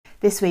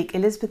This week,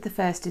 Elizabeth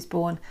I is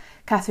born.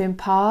 Katherine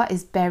Parr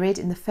is buried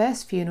in the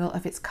first funeral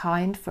of its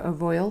kind for a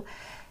royal.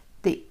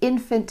 The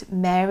infant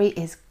Mary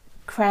is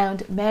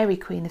crowned Mary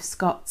Queen of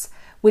Scots.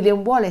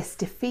 William Wallace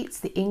defeats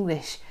the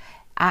English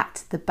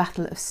at the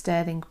Battle of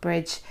Stirling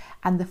Bridge,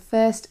 and the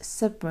first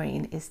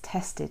submarine is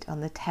tested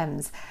on the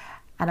Thames.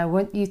 And I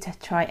want you to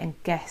try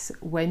and guess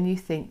when you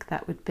think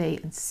that would be,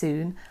 and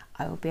soon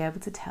I will be able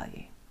to tell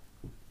you.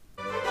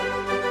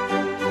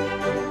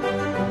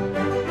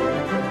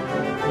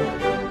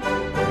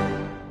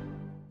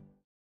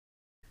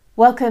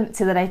 Welcome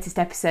to the latest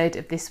episode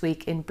of This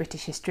Week in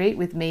British History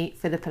with me,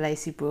 Philippa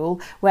Lacey-Bruhl,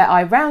 where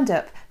I round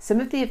up some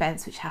of the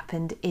events which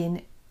happened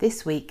in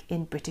this week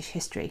in British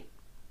history.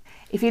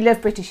 If you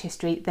love British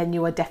history, then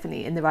you are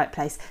definitely in the right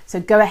place. So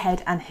go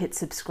ahead and hit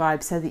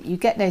subscribe so that you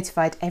get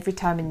notified every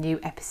time a new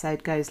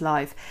episode goes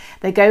live.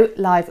 They go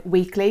live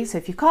weekly, so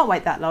if you can't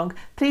wait that long,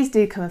 please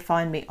do come and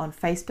find me on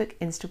Facebook,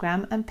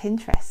 Instagram and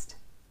Pinterest.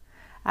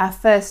 Our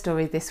first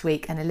story this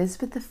week, and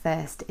Elizabeth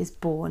I is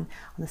born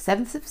on the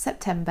 7th of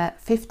September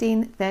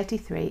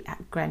 1533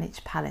 at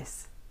Greenwich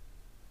Palace.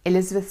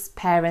 Elizabeth's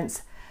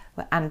parents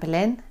were Anne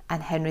Boleyn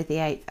and Henry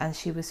VIII, and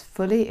she was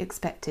fully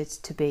expected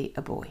to be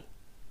a boy.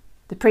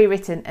 The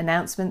pre-written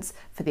announcements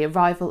for the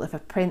arrival of a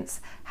prince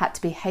had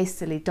to be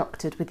hastily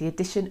doctored with the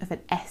addition of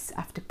an S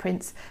after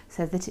prince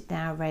so that it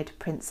now read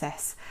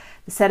princess.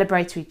 The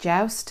celebratory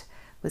joust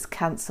was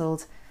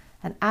cancelled,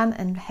 and Anne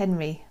and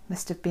Henry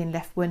must have been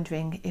left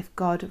wondering if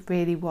God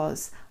really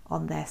was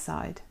on their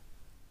side.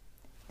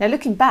 Now,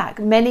 looking back,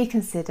 many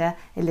consider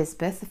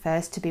Elizabeth I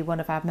to be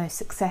one of our most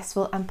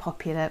successful and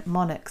popular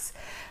monarchs.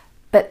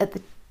 But at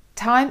the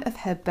time of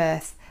her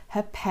birth,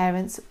 her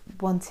parents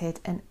wanted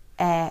an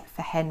heir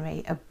for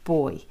Henry, a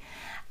boy,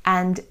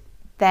 and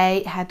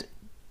they had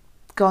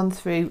gone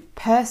through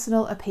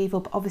personal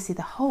upheaval, but obviously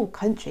the whole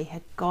country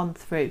had gone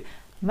through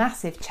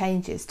massive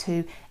changes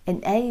to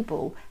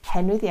enable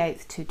Henry VIII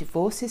to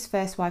divorce his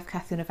first wife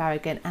Catherine of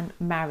Aragon and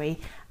marry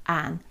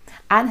Anne.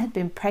 Anne had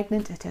been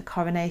pregnant at her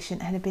coronation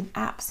and had been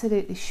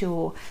absolutely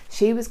sure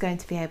she was going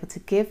to be able to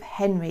give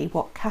Henry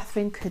what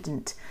Catherine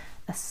couldn't,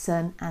 a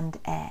son and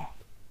heir.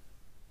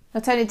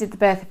 Not only did the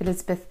birth of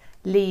Elizabeth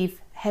leave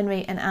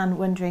Henry and Anne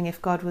wondering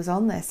if God was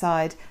on their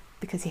side,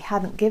 because he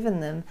hadn't given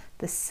them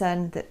the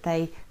son that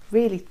they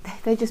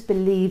just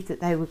believed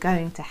that they were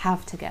going to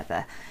have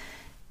together,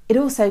 it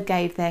also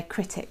gave their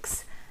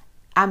critics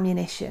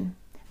ammunition.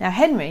 Now,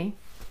 Henry,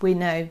 we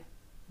know,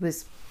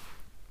 was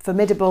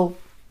formidable.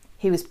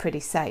 He was pretty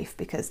safe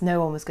because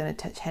no one was going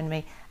to touch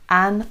Henry.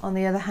 Anne, on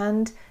the other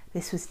hand,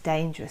 this was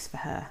dangerous for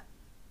her.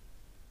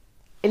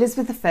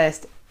 Elizabeth I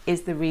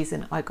is the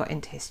reason I got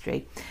into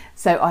history.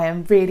 So I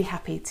am really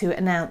happy to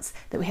announce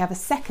that we have a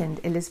second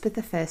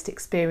Elizabeth I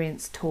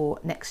Experience tour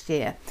next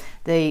year.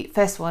 The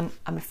first one,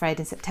 I'm afraid,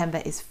 in September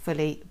is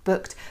fully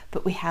booked,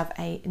 but we have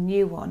a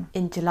new one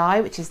in July,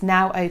 which is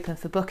now open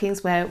for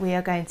bookings, where we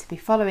are going to be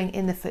following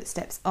in the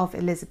footsteps of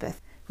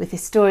Elizabeth with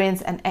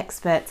historians and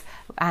experts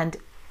and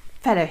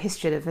fellow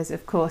history lovers,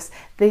 of course.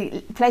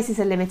 The places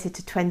are limited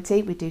to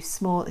 20. We do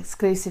small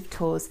exclusive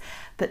tours,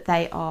 but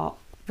they are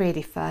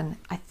really fun.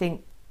 I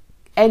think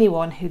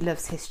anyone who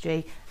loves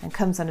history and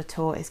comes on a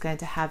tour is going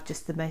to have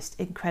just the most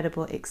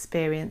incredible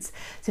experience.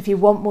 So if you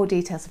want more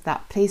details of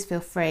that, please feel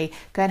free.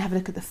 Go and have a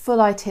look at the full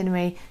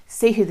itinerary,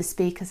 see who the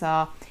speakers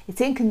are. It's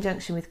in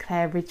conjunction with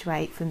Claire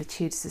Ridgway from the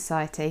Tudor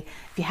Society.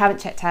 If you haven't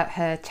checked out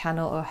her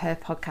channel or her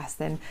podcast,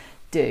 then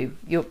do.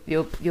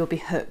 You'll be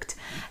hooked.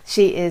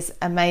 She is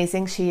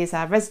amazing. She is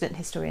our resident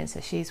historian, so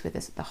she's with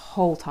us the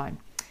whole time.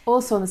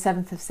 Also on the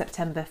 7th of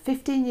September,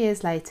 15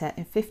 years later,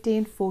 in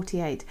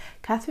 1548,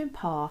 Katherine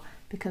Parr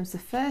becomes the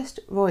first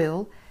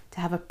royal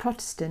to have a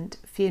Protestant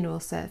funeral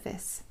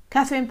service.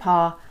 Katherine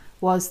Parr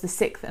was the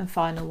sixth and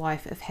final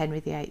wife of Henry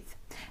VIII.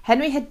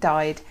 Henry had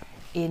died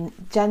in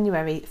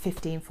January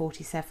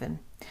 1547.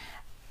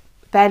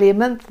 Barely a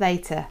month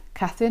later,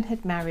 Catherine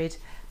had married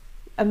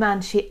a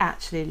man she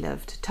actually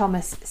loved,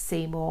 Thomas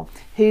Seymour,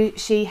 who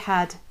she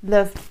had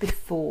loved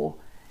before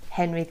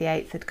Henry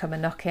VIII had come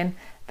a-knocking,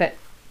 but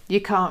you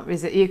can't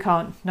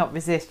not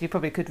resist. You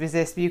probably could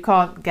resist, but you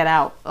can't get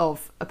out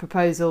of a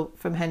proposal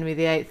from Henry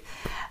VIII.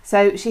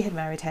 So she had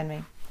married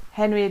Henry.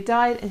 Henry had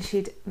died and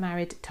she'd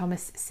married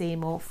Thomas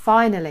Seymour.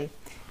 Finally,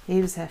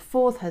 he was her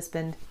fourth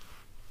husband,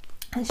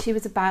 and she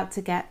was about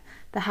to get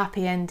the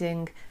happy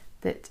ending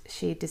that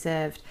she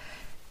deserved.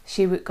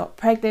 She got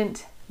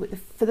pregnant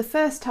for the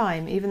first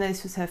time, even though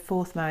this was her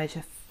fourth marriage,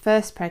 her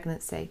first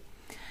pregnancy.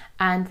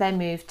 And they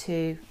moved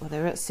to, they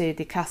were at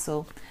Sudley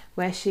Castle,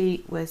 where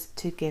she was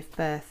to give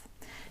birth.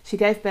 She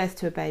gave birth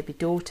to a baby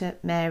daughter,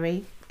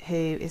 Mary, who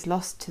is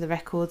lost to the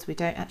records. We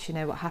don't actually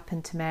know what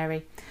happened to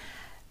Mary.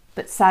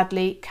 But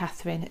sadly,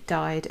 Catherine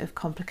died of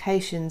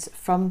complications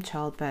from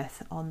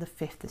childbirth on the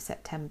 5th of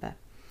September.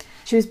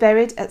 She was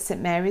buried at St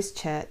Mary's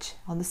Church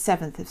on the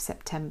 7th of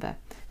September.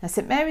 Now,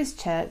 St Mary's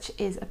Church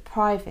is a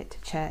private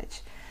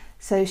church,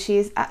 so she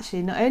is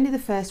actually not only the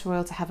first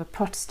royal to have a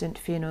Protestant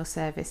funeral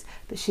service,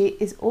 but she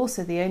is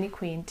also the only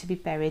queen to be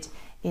buried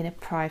in a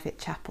private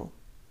chapel.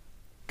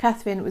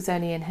 Katherine was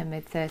only in her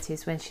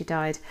mid-30s when she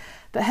died,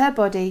 but her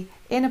body,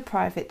 in a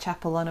private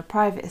chapel on a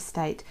private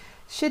estate,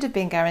 should have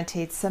been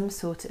guaranteed some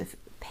sort of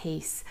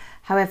peace.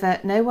 However,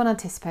 no one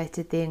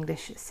anticipated the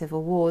English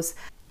civil wars.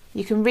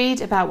 You can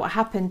read about what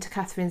happened to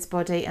Katherine's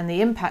body and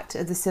the impact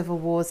of the civil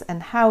wars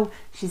and how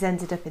she's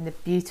ended up in the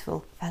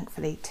beautiful,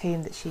 thankfully,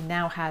 tomb that she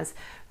now has,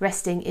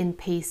 resting in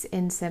peace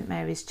in St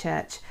Mary's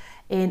Church,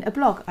 in a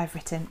blog I've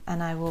written,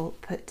 and I will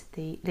put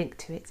the link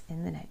to it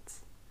in the notes.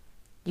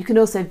 You can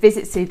also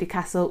visit Sudley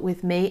Castle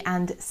with me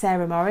and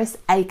Sarah Morris,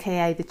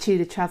 aka the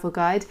Tudor Travel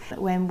Guide,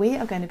 when we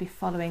are going to be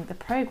following the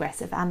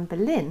progress of Anne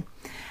Boleyn,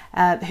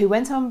 who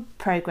went on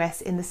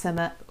progress in the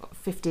summer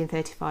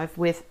 1535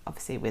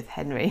 with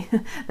Henry.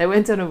 They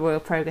went on a royal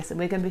progress, and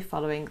we're going to be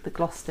following the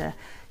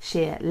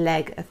Gloucestershire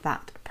leg of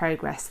that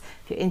progress.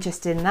 If you're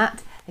interested in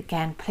that,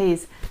 again,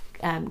 please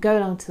go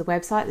along to the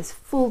website, there's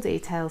full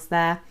details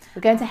there.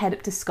 We're going to head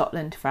up to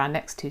Scotland for our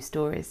next two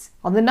stories.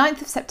 On the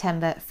 9th of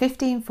September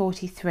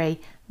 1543,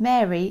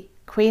 Mary,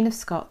 Queen of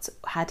Scots,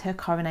 had her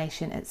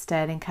coronation at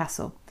Stirling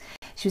Castle.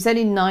 She was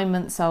only 9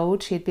 months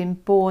old. She had been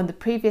born the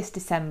previous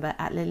December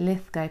at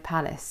Linlithgow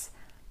Palace.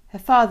 Her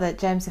father,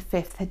 James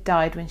V, had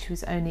died when she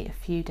was only a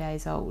few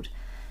days old.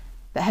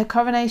 But her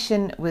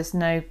coronation was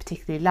no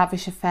particularly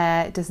lavish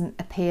affair, it doesn't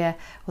appear,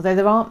 although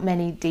there aren't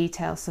many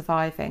details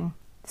surviving.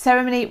 The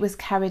ceremony was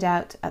carried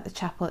out at the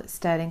chapel at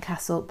Stirling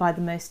Castle by the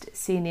most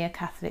senior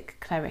Catholic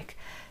cleric,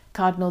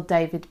 Cardinal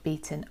David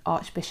Beaton,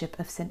 Archbishop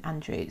of St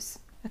Andrews.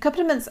 A couple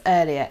of months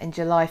earlier, in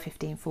July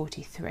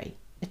 1543,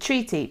 a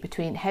treaty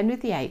between Henry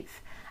VIII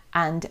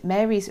and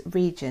Mary's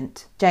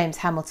regent, James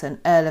Hamilton,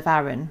 Earl of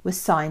Arran, was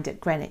signed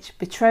at Greenwich,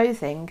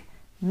 betrothing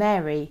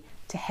Mary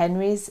to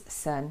Henry's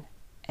son,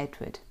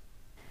 Edward.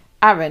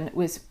 Arran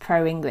was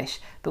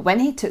pro-English, but when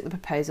he took the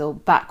proposal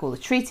back, or the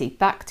treaty,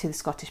 back to the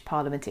Scottish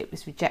Parliament, it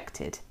was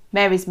rejected.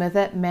 Mary's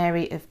mother,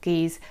 Mary of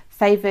Guise,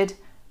 favoured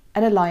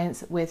an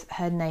alliance with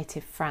her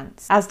native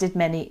France, as did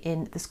many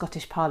in the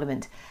Scottish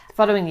Parliament. The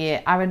following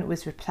year, Arran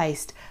was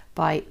replaced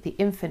by the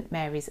infant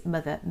Mary's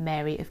mother,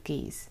 Mary of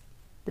Guise.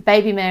 The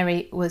baby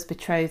Mary was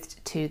betrothed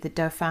to the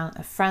Dauphin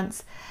of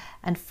France,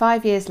 and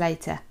 5 years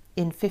later,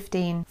 in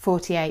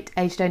 1548,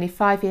 aged only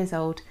 5 years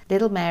old,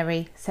 little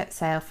Mary set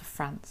sail for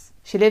France.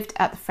 She lived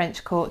at the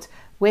French court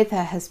with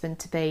her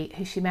husband-to-be,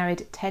 who she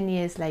married 10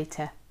 years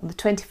later, on the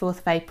 24th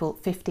of April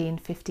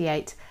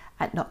 1558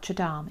 at Notre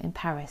Dame in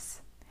Paris.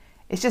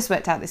 It's just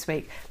worked out this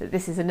week that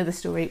this is another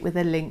story with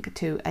a link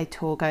to a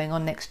tour going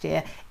on next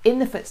year. In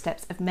the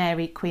Footsteps of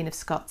Mary, Queen of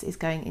Scots is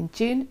going in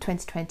June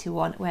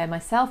 2021, where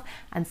myself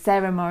and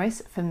Sarah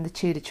Morris from the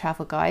Tudor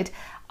Travel Guide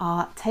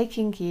are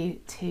taking you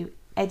to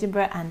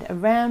Edinburgh and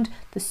around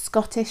the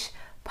Scottish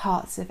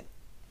parts of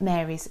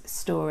Mary's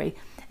story.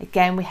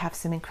 Again, we have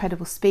some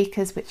incredible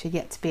speakers which are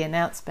yet to be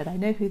announced, but I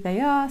know who they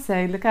are,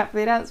 so look out for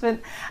the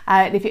announcement.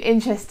 And if you're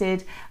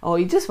interested, or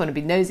you just want to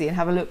be nosy and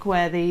have a look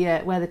where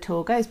the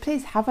tour goes,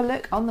 please have a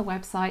look on the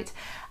website.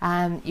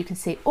 You can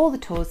see all the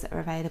tours that are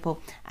available,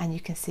 and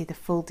you can see the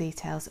full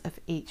details of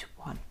each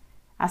one.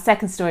 Our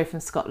second story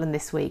from Scotland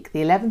this week,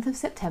 the 11th of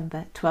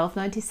September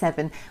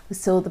 1297,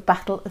 saw the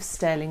Battle of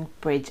Stirling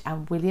Bridge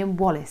and William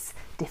Wallace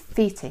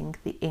defeating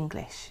the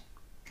English.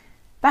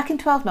 Back in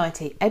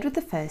 1290, Edward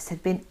I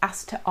had been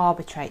asked to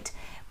arbitrate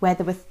where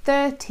there were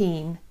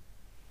 13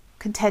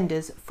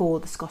 contenders for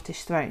the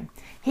Scottish throne.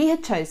 He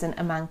had chosen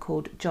a man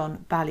called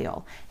John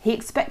Balliol. He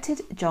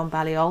expected John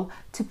Balliol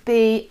to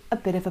be a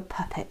bit of a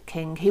puppet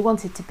king. He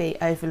wanted to be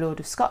overlord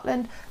of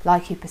Scotland,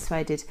 like he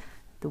persuaded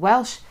the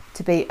Welsh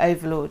to be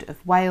overlord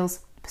of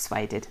Wales,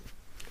 persuaded.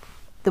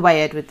 The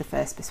way Edward I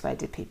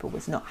persuaded people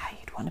was not how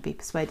you'd want to be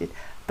persuaded,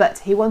 but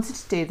he wanted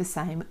to do the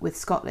same with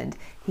Scotland.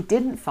 He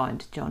didn't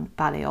find John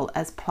Balliol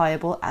as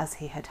pliable as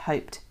he had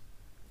hoped.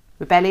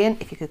 Rebellion,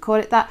 if you could call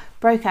it that,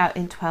 broke out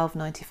in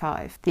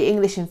 1295. The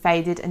English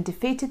invaded and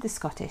defeated the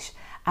Scottish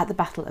at the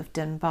Battle of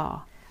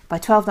Dunbar. By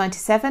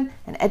 1297,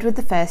 and Edward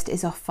I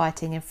is off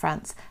fighting in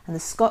France, and the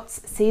Scots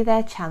see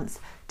their chance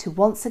to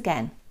once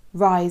again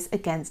rise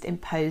against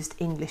imposed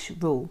English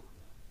rule.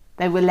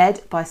 They were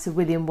led by Sir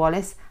William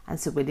Wallace and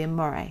Sir William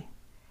Moray.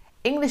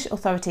 English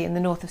authority in the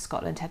north of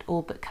Scotland had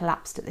all but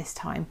collapsed at this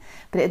time,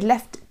 but it had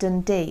left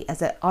Dundee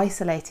as an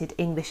isolated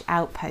English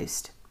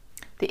outpost.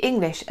 The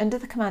English, under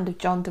the command of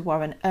John de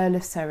Warenne, Earl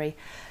of Surrey,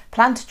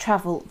 planned to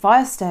travel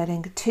via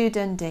Stirling to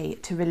Dundee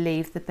to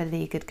relieve the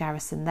beleaguered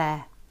garrison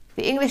there.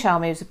 The English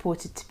army was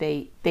reported to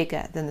be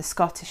bigger than the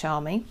Scottish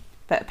army,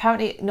 but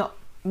apparently not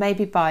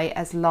maybe by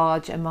as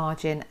large a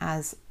margin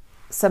as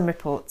some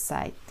reports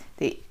say.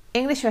 The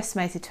English are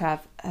estimated to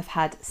have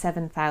had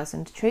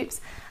 7,000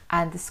 troops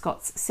and the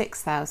Scots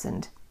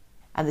 6,000,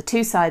 and the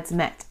two sides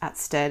met at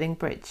Stirling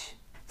Bridge.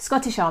 The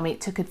Scottish army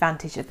took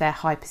advantage of their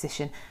high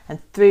position and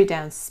threw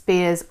down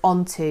spears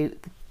onto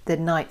the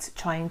knights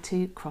trying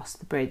to cross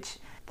the bridge.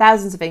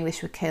 Thousands of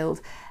English were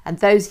killed, and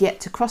those yet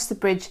to cross the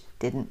bridge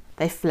didn't.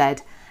 They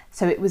fled.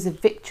 So it was a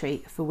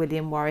victory for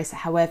William Wallace.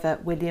 However,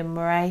 William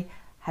Moray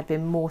had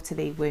been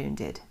mortally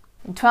wounded.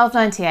 In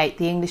 1298,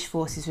 the English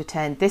forces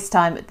returned, this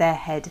time at their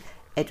head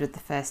Edward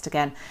I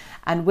again,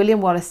 and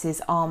William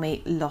Wallace's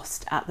army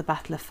lost at the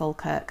Battle of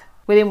Falkirk.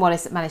 William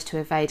Wallace managed to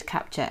evade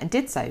capture and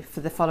did so for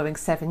the following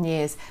 7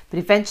 years, but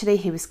eventually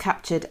he was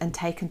captured and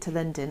taken to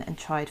London and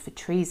tried for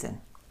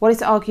treason.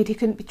 Wallace argued he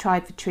couldn't be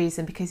tried for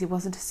treason because he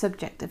wasn't a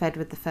subject of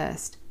Edward I.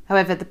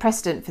 However, the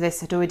precedent for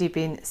this had already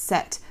been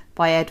set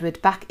by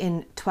Edward back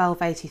in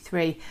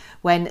 1283,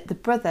 when the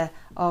brother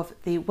of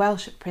the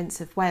Welsh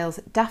Prince of Wales,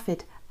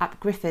 Dafydd ap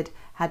Gruffudd,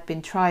 had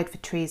been tried for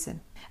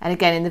treason. And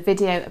again, in the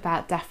video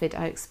about Dafydd,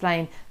 I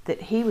explain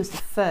that he was the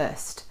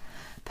first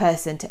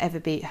person to ever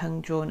be hung,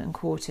 drawn and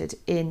quartered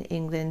in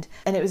England,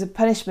 and it was a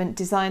punishment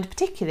designed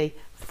particularly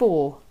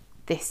for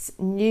this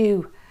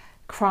new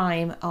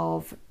crime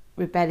of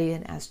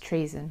rebellion as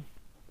treason.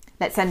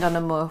 Let's end on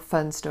a more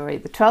fun story.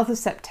 The 12th of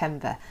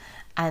September,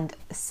 and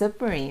a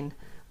submarine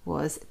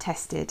was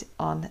tested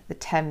on the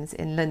Thames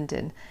in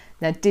London.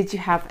 Now, did you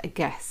have a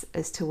guess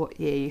as to what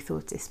year you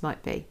thought this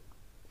might be?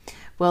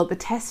 Well, the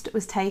test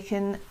was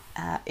taken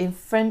in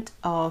front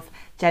of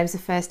James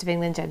I of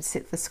England, James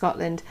VI of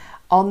Scotland,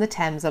 on the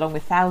Thames, along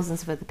with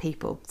thousands of other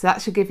people. So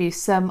that should give you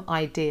some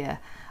idea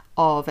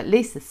of at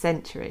least the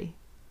century.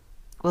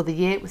 Well, the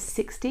year was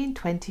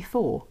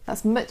 1624.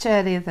 That's much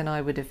earlier than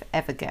I would have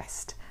ever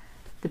guessed.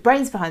 The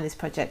brains behind this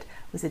project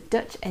was a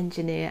Dutch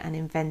engineer and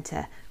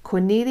inventor,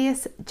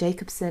 Cornelius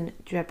Jacobson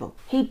Drebbel.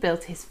 He'd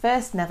built his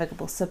first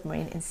navigable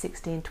submarine in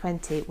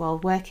 1620 while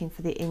working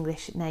for the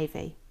English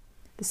Navy.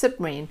 The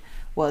submarine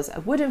was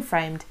a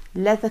wooden-framed,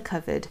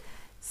 leather-covered,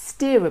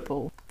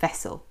 steerable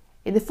vessel.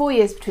 In the 4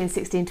 years between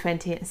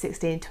 1620 and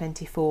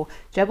 1624,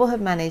 Drebbel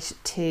had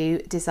managed to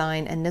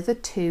design another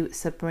 2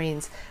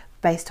 submarines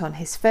based on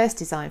his first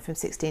design from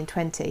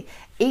 1620,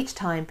 each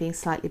time being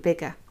slightly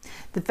bigger.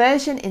 The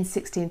version in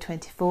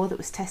 1624 that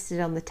was tested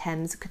on the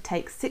Thames could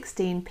take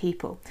 16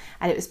 people,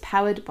 and it was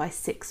powered by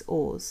 6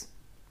 oars.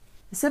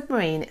 The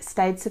submarine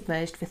stayed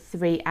submerged for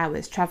 3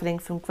 hours, travelling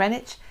from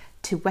Greenwich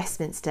to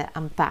Westminster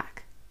and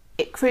back.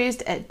 It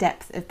cruised at a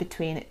depth of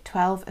between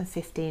 12 and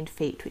 15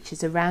 feet, which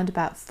is around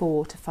about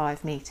 4 to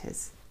 5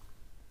 metres.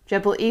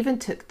 Drebbel even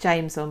took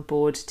James on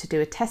board to do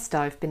a test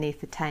dive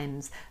beneath the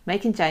Thames,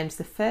 making James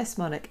the first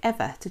monarch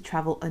ever to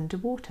travel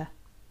underwater.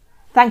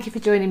 Thank you for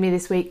joining me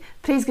this week.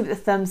 Please give it a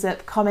thumbs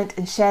up, comment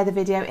and share the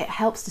video. It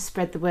helps to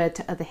spread the word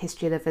to other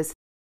history lovers.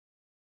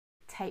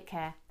 Take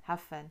care,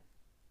 have fun.